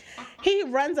him. He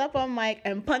runs up on Mike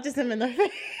and punches him in the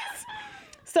face.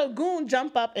 So Goon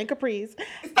jump up in capris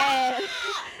and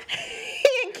he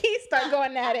and Keith start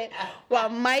going at it while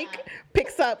Mike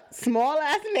picks up small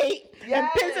ass Nate and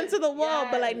pins him to the wall.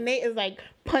 But like Nate is like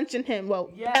punching him,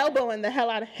 elbowing the hell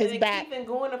out of his back. Keith and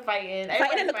Goon are fighting.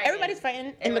 Everybody's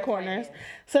fighting in the corners.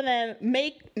 So then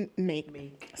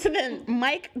So then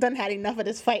Mike done had enough of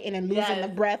this fighting and losing the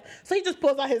breath. So he just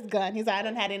pulls out his gun. He's like, I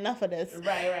done had enough of this.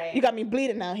 Right. You got me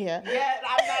bleeding out here. Yeah,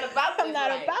 I'm not about this. I'm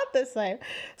not about this life.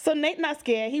 So Nate not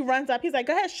scared. He runs up. He's like,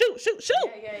 go ahead, shoot.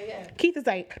 Yeah. Keith is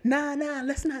like, nah,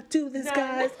 let's not do this,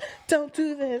 guys. Don't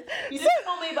do this. You just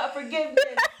told me about forgiveness.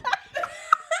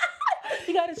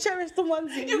 You gotta cherish the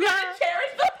ones You gotta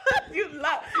cherish the ones you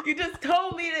love. You just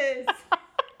told me this.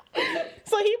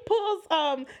 So he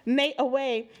pulls Nate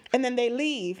away, and then they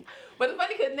leave. But it's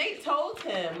funny because Nate told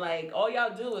him, like, all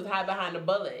y'all do is hide behind a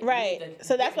bullet. Right.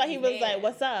 So that's why he was like,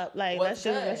 what's up? Like, What's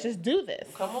let's just do this.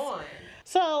 Come on.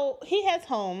 So he heads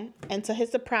home, and to his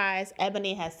surprise,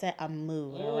 Ebony has set a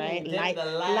mood, right?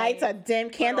 Lights are dim,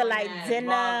 candlelight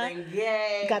dinner.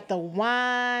 Got the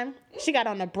wine. She got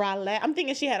on a bralette. I'm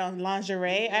thinking she had on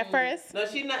lingerie at first. No,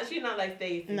 she's not like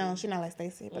Stacey. No, she's not like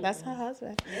Stacey, but that's her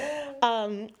husband.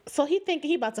 Yeah. So he thinking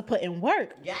he about to put in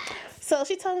work. Yes. So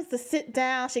she tells him to sit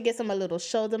down. She gets him a little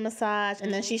shoulder massage,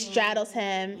 and then she straddles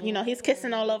him. You know, he's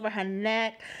kissing all over her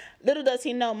neck. Little does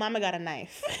he know, Mama got a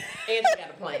knife. And she got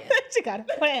a plan. She got a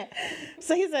plan.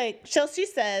 So he's like, she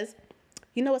says,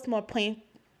 you know what's more painful?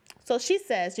 So she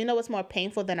says, you know what's more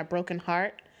painful than a broken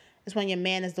heart? Is when your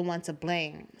man is the one to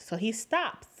blame. So he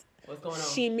stops. What's going on?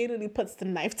 She immediately puts the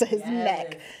knife to his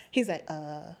neck. He's like,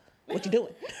 What you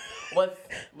doing?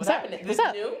 What's happening? What's This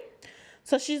up? new?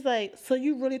 So she's like, so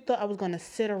you really thought I was gonna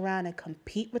sit around and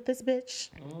compete with this bitch?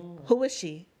 Who is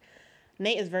she?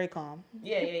 Nate is very calm.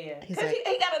 Yeah. He's Because like,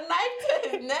 he got a knife to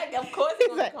his neck. Of course he's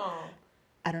gonna like- calm.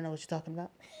 I don't know what you're talking about,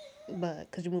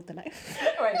 but because you moved the knife.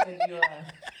 Right, so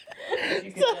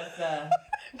you can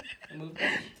just move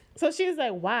that. So she's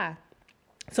like, why?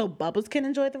 So Bubbles can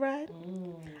enjoy the ride?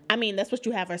 I mean, that's what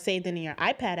you have her saved in your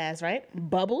iPad as, right?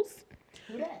 Bubbles?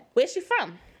 Who that? Where's she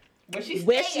from?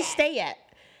 Where she stay at?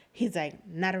 He's like,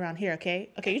 not around here, okay?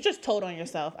 Okay, you just told on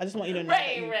yourself. I just want you to know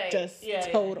that you just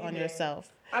told on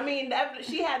yourself. I mean,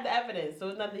 she had the evidence, so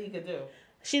there's nothing he could do.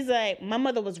 She's like, my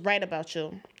mother was right about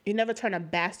you. You never turn a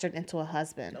bastard into a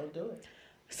husband. Don't do it.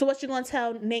 So what you gonna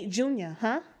tell Nate Jr.,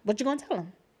 huh? What you gonna tell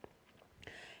him?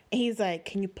 And he's like,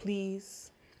 can you please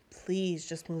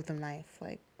just move the knife?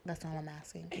 Like, that's all I'm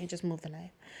asking. Can you just move the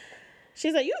knife?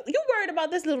 She's like, you worried about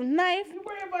this little knife? You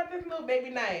worry about this little baby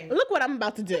knife. Look what I'm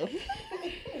about to do.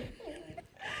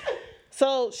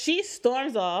 So she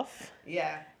storms off.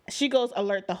 Yeah. She goes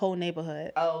alert the whole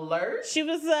neighborhood. Alert? She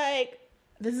was like,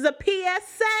 this is a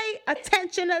PSA.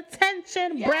 Attention,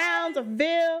 Yes.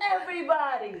 Brownsville.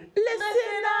 Everybody.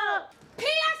 Listen up.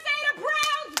 PSA to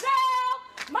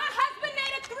Brownsville! My husband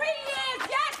dated 3 years,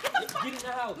 yes! Get the fuck! Get in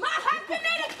the house. My husband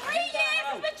dated 3 years!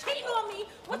 He's been cheating on me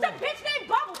with a bitch named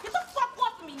Bubbles. Get the fuck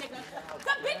off of me, nigga.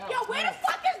 The bitch, yo, where the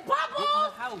fuck is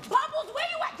Bubbles? house. Bubbles, where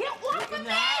you at? Get off Get in of the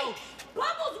me! house.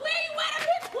 Bubbles, where you at? I'm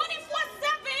here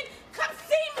 24/7. Come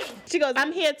see me. She goes,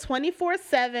 I'm here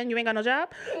 24/7. You ain't got no job?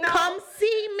 No. Come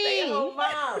see me. Stay home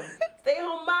mom. Stay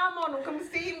home mom on him. Come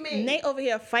see me. Nate over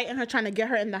here fighting her, trying to get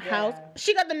her in the house.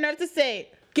 She got the nerve to say,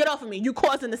 get off of me. You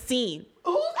causing the scene.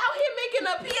 Who's out here making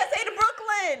a PSA to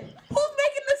Brooklyn? Who's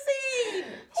making the scene?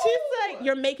 She's like,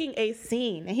 you're making a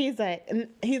scene. And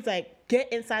he's like,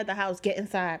 get inside the house. Get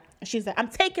inside. And she's like, I'm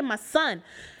taking my son.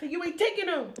 You ain't taking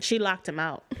him. She locked him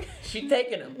out. She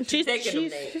taking him. She's taking him,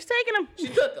 Nate. She's taking him. She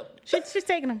took him. She's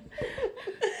taking him.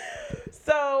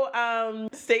 So,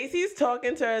 Stacey's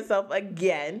talking to herself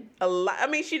again. A lot. I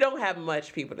mean, she don't have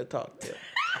much people to talk to.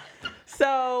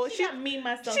 So She got me,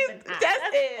 myself, she's, and I. that's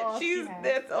it. all she has.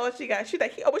 That's all she got. She's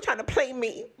like, he always trying to play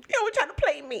me. He always trying to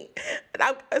play me.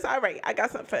 And it's all right. I got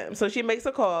something for him. So she makes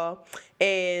a call,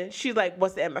 and she's like,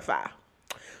 what's the MFI?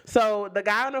 So the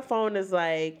guy on the phone is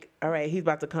like, all right, he's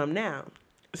about to come now.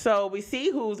 So we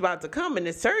see who's about to come, and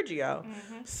it's Sergio.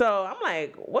 Mm-hmm. So I'm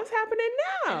like, what's happening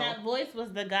now? And that voice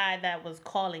was the guy that was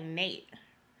calling Nate.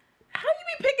 How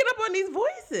you be picking up on these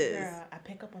voices? Girl, I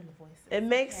pick up on the voices. It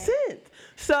makes sense.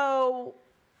 So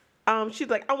she's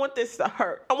like, I want this to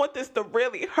hurt. I want this to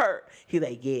really hurt. He's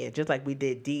like, yeah, just like we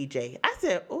did DJ. I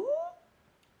said, ooh.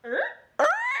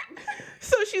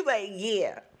 So she's like,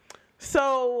 yeah.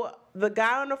 So the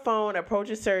guy on the phone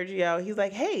approaches Sergio. He's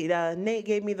like, hey, Nate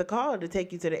gave me the call to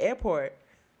take you to the airport.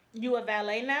 You a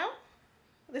valet now?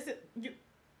 Listen,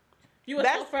 you a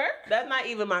That's, chauffeur? that's not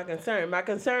even my concern. My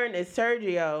concern is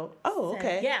Sergio. Oh,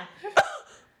 okay. Yeah.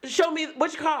 Show me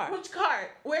which car. Which car?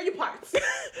 Where are your parts?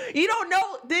 You don't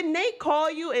know? Did Nate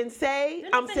call you and say,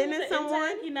 I'm sending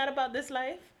someone? You not about this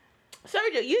life?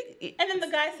 Sergio, you. And then the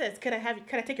guy says, could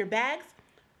I take your bags?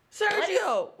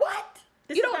 Sergio, what?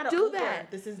 This You is don't not a do Uber.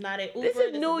 that. This is not a Uber. This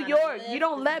is New not a York. Lyft. You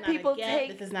don't This let is not a people Get.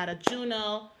 take- This is not a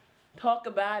Juno. Talk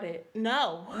about it.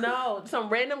 No. No, some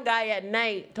random guy at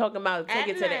night talking about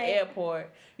taking to the night.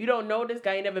 airport. You don't know this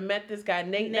guy. You never met this guy.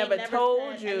 Nate never said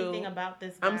told you. anything about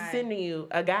this guy. I'm sending you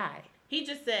a guy. He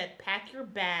just said, pack your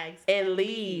bags And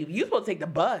leave. You supposed to take the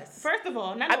bus. First of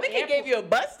all, not I no think airport. he gave you a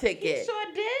bus He ticket. sure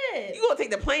did. You gonna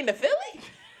take the plane to Philly?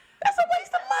 That's a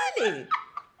waste of money.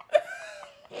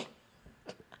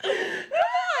 Come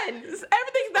on.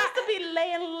 Everything's not to be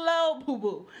laying low, boo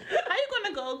boo. How you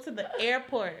gonna go to the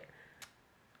airport?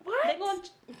 What?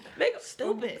 They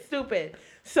stupid. Stupid.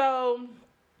 So,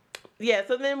 yeah,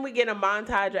 so then we get a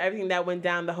montage of everything that went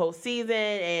down the whole season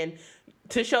and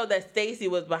to show that Stacey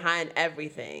was behind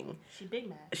everything. She big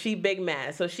mad. She big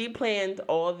mad. So she planned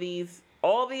all these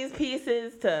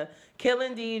pieces to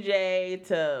killing DJ,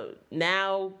 to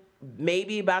now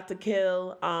maybe about to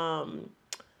kill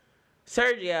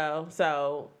Sergio.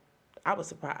 So I was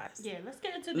surprised. Yeah, let's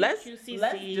get into the Let's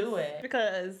QCCs. do it.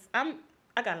 Because I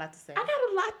got a lot to say. I got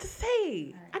a lot to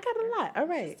say. I got a lot. All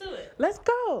right. Let's do it. Let's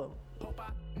go. Hope I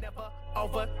never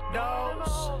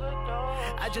overdose.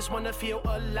 I just wanna feel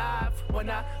alive when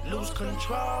I lose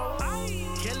control.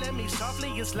 Killing me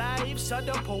softly is life,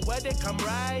 sudden poetic, I'm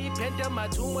right. Bend my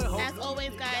tune with hope. As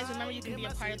always, guys, remember you can be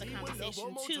a part of the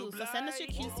conversation too. So send us your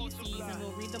QCCs and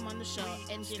we'll read them on the show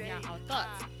and give y'all our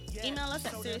thoughts. Email us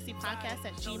at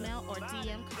seriouslypodcast@gmail or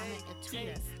DM, comment, and tweet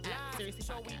us at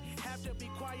seriouslypodcast. Have to be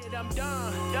quiet, I'm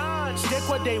done. Stick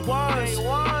what they want.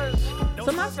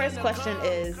 So my first question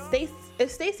is,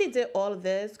 if Stacey did all of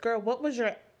this, girl, what was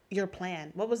your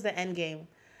plan? What was the end game?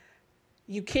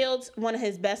 You killed one of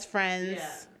his best friends. Yeah.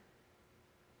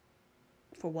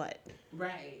 For what?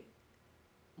 Right.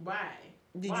 Why?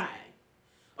 Did Why?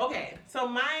 Okay.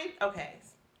 So okay.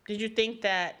 Did you think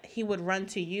that he would run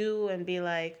to you and be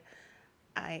like,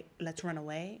 let's run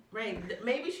away? Right.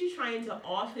 Maybe she's trying to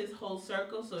off his whole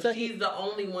circle, so she's the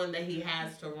only one that he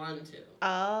has to run to.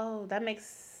 Oh, that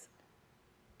makes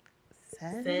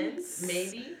sense.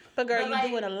 Maybe. But girl, you're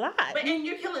doing a lot. And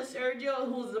you're killing Sergio,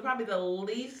 who's probably the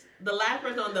last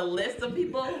person on the list of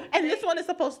people. And this one is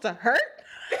supposed to hurt?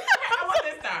 I want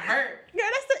this to hurt. Girl,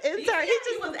 that's the intern.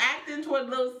 He was acting toward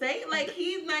Lil Saint. Like,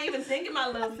 he's not even thinking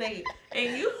about Lil Saint.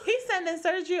 And he's sending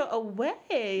Sergio away.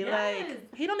 Yes.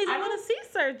 Like, he don't even want to see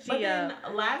Sergio. But then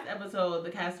last episode,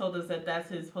 the cast told us that that's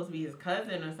supposed to be his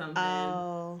cousin or something.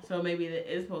 Oh. So maybe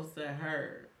that is supposed to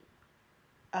hurt.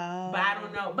 Oh. But I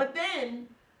don't know. But then,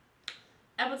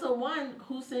 episode 1,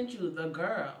 who sent you? The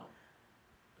girl.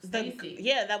 Stacey.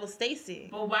 Yeah, that was Stacey.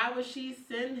 But why would she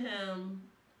send him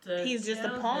to He's just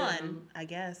a pawn, him? I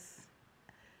guess.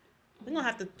 We're going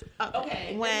to have to...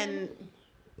 okay. When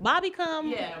Bobby come...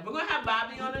 Yeah, we're going to have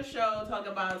Bobby on the show, talk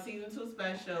about season 2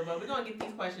 special, but we're going to get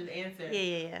these questions answered.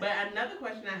 Yeah. But another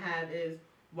question I have is,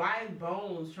 why is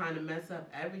Bones trying to mess up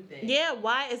everything? Yeah,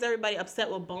 why is everybody upset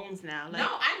with Bones now? No,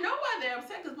 I know why they're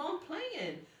upset, because Bones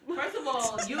playing. First of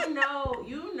all,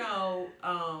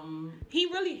 he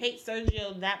really hates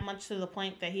Sergio that much to the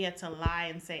point that he had to lie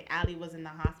and say Allie was in the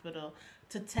hospital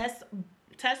to test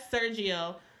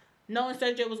Sergio, knowing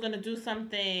Sergio was going to do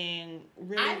something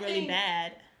really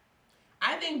bad.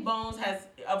 I think Bones has,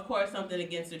 of course, something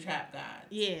against the Trap Gods.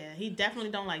 Yeah, he definitely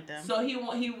don't like them. So he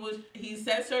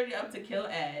set Sergio up to kill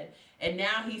Ed, and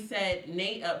now he set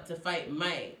Nate up to fight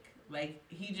Mike. Like,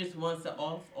 he just wants to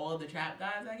off all the Trap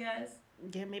Gods, I guess.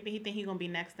 Yeah, maybe he think he gonna be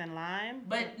next in line.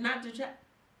 But not the Trap.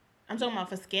 I'm talking about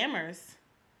for scammers.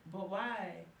 But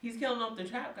why? He's killing off the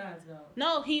Trap Gods, though.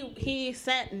 No, he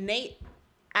sent Nate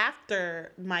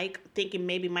after Mike, thinking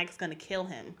maybe Mike's gonna kill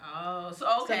him. Oh, so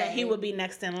okay. So that he would be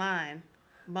next in line.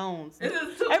 Bones. This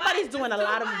is too Everybody's much. doing a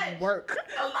lot of work.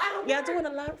 A lot of work. Y'all doing a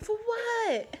lot for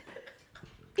what?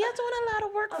 Y'all doing a lot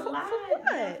of work for what?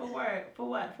 Yeah, for work. For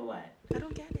what?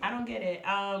 I don't get it.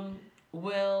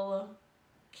 Will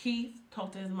Keith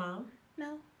talk to his mom?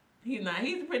 No. He's not.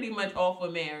 He's pretty much off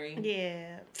with Mary.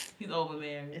 Yeah. He's over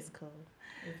Mary. It's cool.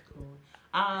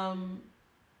 I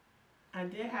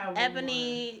did have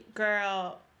Ebony,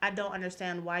 girl, I don't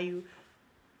understand why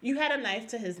you had a knife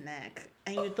to his neck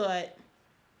and you thought,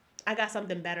 I got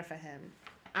something better for him.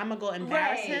 I'm going to go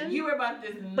embarrass him. You were about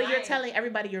this But you're telling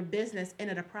everybody your business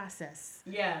in the process.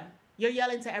 Yeah. You're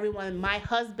yelling to everyone, my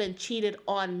husband cheated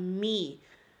on me.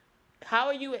 How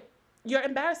are you... You're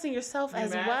embarrassing yourself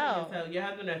as well. Your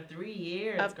husband of 3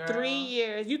 years, girl. 3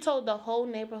 years. You told the whole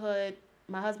neighborhood,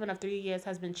 my husband of 3 years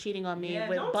has been cheating on me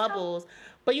with Bubbles.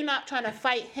 But you're not trying to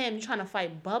fight him. You're trying to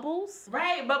fight Bubbles.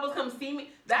 Right. Bubbles, come see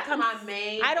me. That's my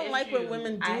main I don't issue. like when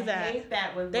women do that. I hate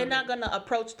that with They're women. not going to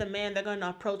approach the man. They're going to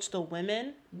approach the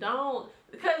women. Don't.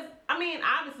 Because, I mean,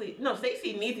 obviously, no,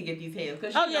 Stacey needs to get these hands.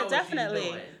 Cause she knows what definitely.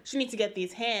 she's doing. She needs to get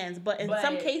these hands. But in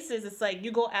some cases, it's like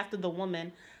you go after the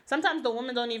woman. Sometimes the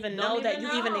woman don't even know that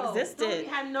you even existed. Don't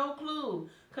have no clue.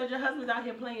 Because your husband's out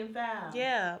here playing foul.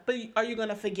 Yeah. But are you going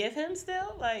to forgive him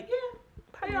still? Like, yeah.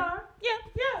 They are.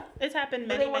 Yeah. It's happened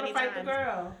many times. They want to fight the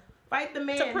girl. Fight the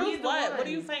man. To prove what? What are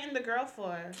you fighting the girl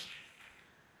for?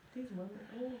 These women.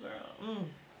 Oh, girl.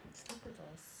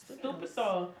 Stupid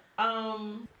soul.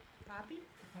 Poppy?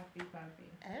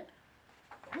 Ed?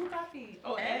 Who Poppy?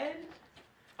 Oh, Ed?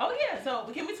 Oh, yeah.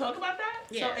 So, can we talk about that?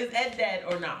 Yeah. So, is Ed dead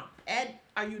or not? Ed,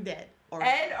 are you dead?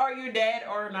 Ed, are you dead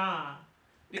or not?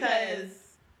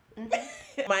 Because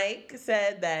Mike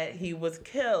said that he was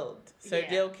killed.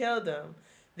 Sergio killed him.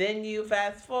 Then you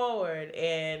fast forward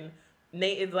and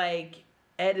Nate is like,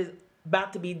 Ed is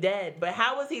about to be dead. But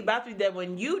how was he about to be dead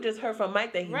when you just heard from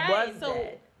Mike that he was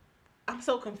dead? I'm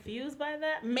so confused by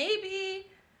that. Maybe,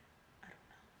 I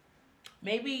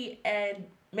don't know.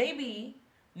 Maybe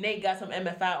Nate got some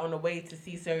MFI on the way to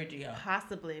see Sergio.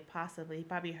 Possibly. He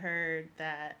probably heard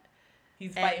that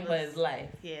he's fighting for his life.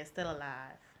 Yeah, still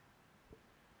alive.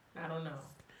 I don't know.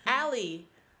 Allie,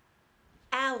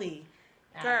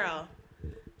 girl,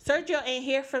 Sergio ain't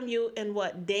hear from you in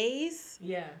what, days?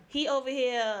 Yeah. He over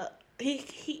here,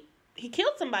 he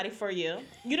killed somebody for you.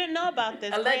 You didn't know about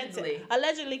this. Allegedly.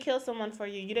 Allegedly killed someone for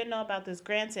you. You didn't know about this,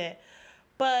 granted.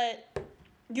 But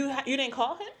you didn't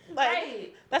call him? Like,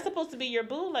 Right. That's supposed to be your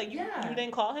boo. Like, you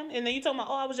didn't call him? And then you talking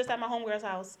about, I was just at my homegirl's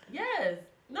house. Yes.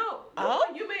 No. Oh?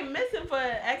 You've been missing for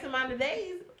X amount of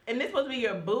days. And this supposed to be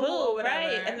your boo or whatever.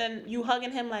 Right. And then you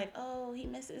hugging him like, oh, he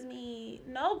misses me.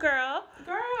 No, girl.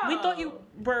 Girl. We thought you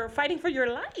were fighting for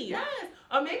your life. Yes.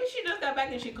 Or maybe she just got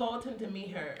back and she called him to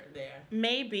meet her there.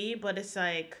 Maybe, but it's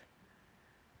like,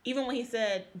 even when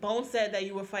Bone said that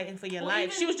you were fighting for your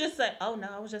life, she was just like, oh no,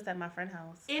 I was just at my friend's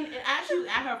house. And as she was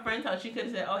at her friend's house, she could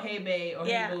have said, oh, hey, babe, or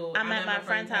hey, boo, I'm at my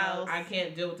friend's house. I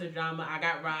can't deal with the drama. I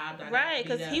got robbed. Right,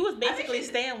 because he was basically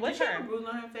staying with her. Did she have her. a bruise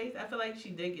on her face? I feel like she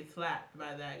did get slapped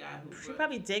by that guy. She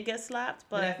probably did get slapped,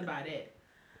 but that's about it.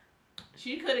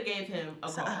 She could have gave him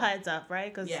a call. A heads up,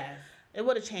 right? Because it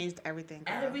would have changed everything.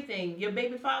 Girl. Everything. Your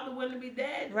baby father wouldn't be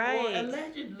dead. Right. Or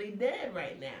allegedly dead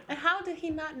right now. And how did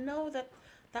he not know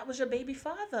that was your baby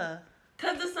father?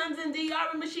 Because the son's in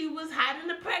DR and she was hiding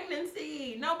the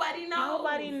pregnancy. Nobody knows.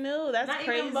 Nobody knew. That's Not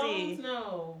crazy. Even Bones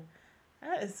know.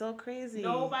 That is so crazy.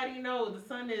 Nobody knows. The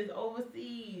son is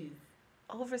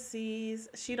overseas.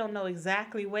 She don't know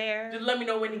exactly where. Just let me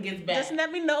know when he gets back. Just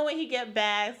let me know when he get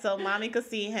back so mommy could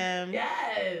see him.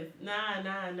 Yes. Nah.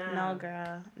 No,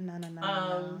 girl.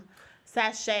 No.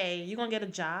 Sashay, you gonna get a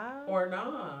job? Or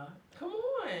nah. Come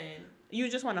on. You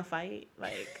just want to fight?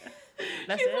 Like,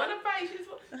 that's she it? want to fight.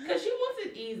 Because she wants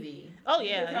it easy. Oh,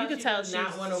 yeah. You could tell she's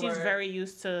work. Very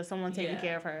used to someone taking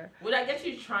care of her. Well, I guess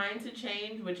she's trying to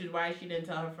change, which is why she didn't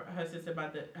tell her sister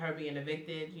about her being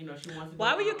evicted. You know, she wants to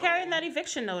Why were you carrying that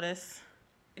eviction notice?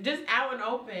 Just out and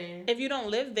open. If you don't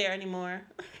live there anymore.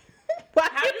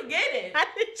 How did you get it? How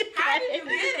did you get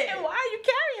it? And why are you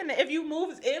carrying it if you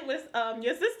moved in with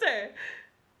your sister?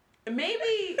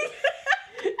 Maybe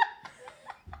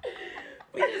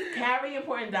we just carry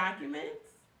important documents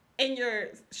in your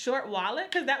short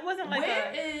wallet, because that wasn't like why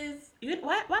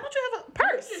don't you have a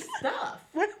purse? Where's your stuff?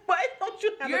 Why don't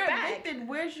you have You're a bag? evicted.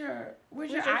 Where's your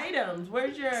items?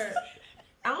 Where's your?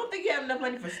 I don't think you have enough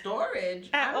money for storage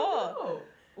at all. Know.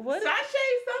 What?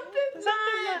 Sashay,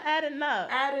 something not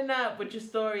adding up with your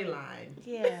storyline.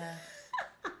 Yeah,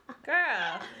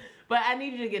 girl. But I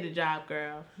need you to get a job,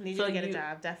 girl. Need you to get a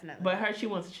job, definitely. But she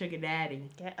wants a sugar daddy.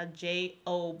 Get a job.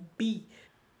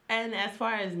 And as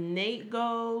far as Nate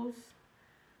goes,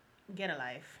 get a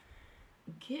life.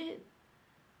 Get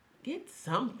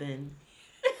something.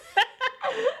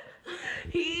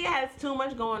 He has too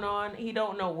much going on. He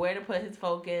don't know where to put his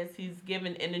focus. He's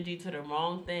giving energy to the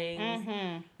wrong things.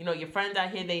 Mm-hmm. You know, your friends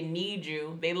out here, they need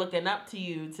you. They looking up to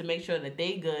you to make sure that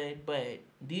they good, but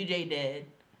DJ dead.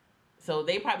 So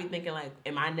they probably thinking like,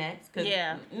 am I next? Cause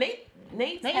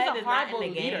Nate's head is not in the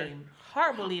game.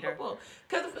 Horrible leader.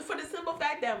 Because for the simple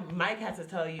fact that Mike has to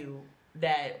tell you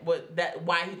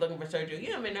why he's looking for Sergio, you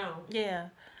don't even know. Yeah.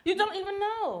 You don't even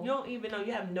know. You don't even know.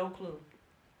 You have no clue.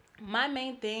 My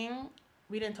main thing,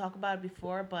 we didn't talk about it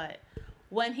before, but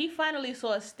when he finally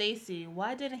saw Stacy,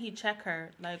 why didn't he check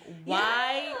her? Like,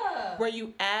 why were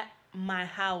you at my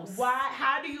house?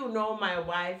 How do you know my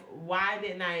wife? Why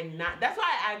didn't I not? That's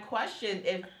why I questioned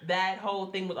if that whole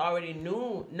thing was already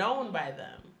known by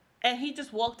them. And he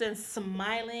just walked in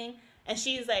smiling, and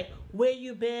she's like, where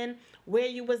you been? Where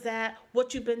you was at?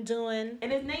 What you been doing?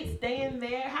 And is Nate staying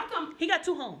there? How come? He got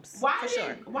 2 homes, Why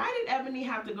did Ebony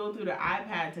have to go through the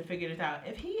iPad to figure this out?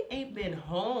 If he ain't been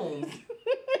home,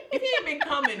 if he ain't been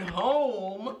coming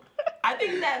home, I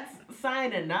think that's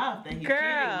sign enough that he's cheating,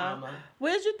 mama.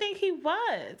 Where did you think he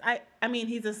was? I mean,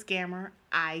 he's a scammer.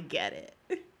 I get it.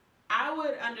 I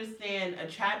would understand a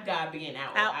trap guy being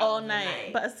out all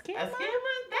night. But a scammer?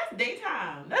 That's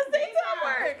daytime. That's daytime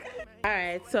work. All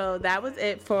right, so that was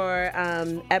it for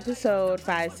episode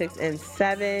 5, 6, and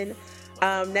 7.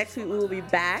 Next week we will be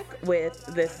back with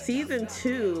the season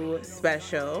 2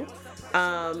 special.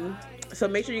 So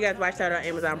make sure you guys watch that on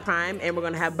Amazon Prime, and we're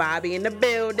gonna have Bobby in the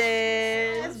building.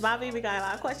 Yes, Bobby, we got a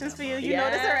lot of questions for you. You know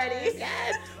this already.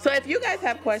 Yes. So if you guys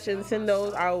have questions, send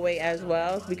those our way as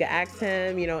well. So we can ask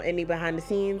him, any behind the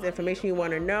scenes information you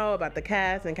want to know about the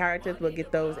cast and characters. We'll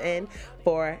get those in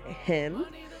for him.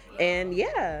 And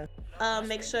yeah.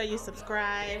 Make sure you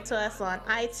subscribe to us on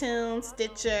iTunes,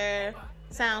 Stitcher,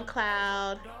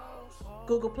 SoundCloud,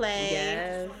 Google Play.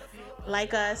 Yes.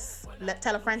 Like us.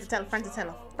 Tell a friend to tell a friend to tell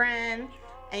a friend.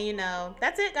 And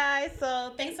that's it, guys.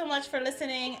 So thanks so much for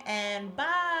listening, and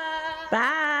bye.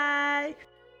 Bye.